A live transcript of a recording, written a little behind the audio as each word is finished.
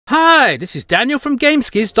Hi, this is Daniel from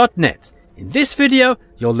Gameskis.net. In this video,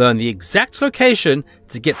 you'll learn the exact location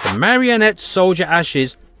to get the Marionette Soldier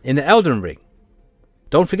Ashes in the Elden Ring.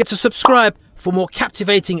 Don't forget to subscribe for more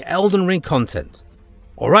captivating Elden Ring content.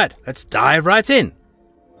 Alright, let's dive right in.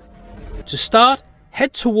 To start,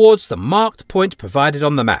 head towards the marked point provided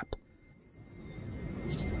on the map.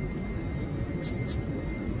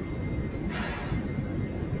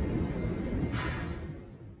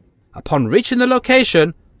 Upon reaching the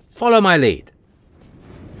location, follow my lead.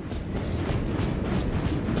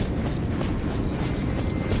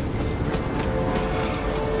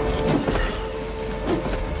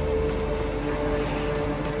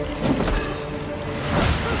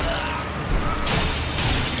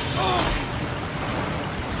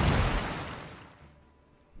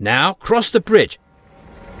 Now cross the bridge.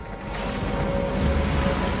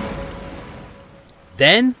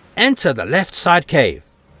 Then enter the left side cave.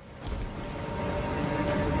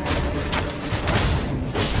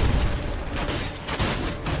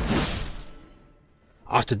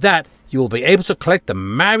 After that, you will be able to collect the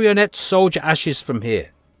Marionette Soldier Ashes from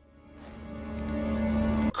here.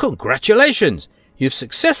 Congratulations! You've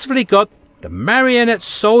successfully got the Marionette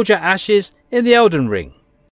Soldier Ashes in the Elden Ring.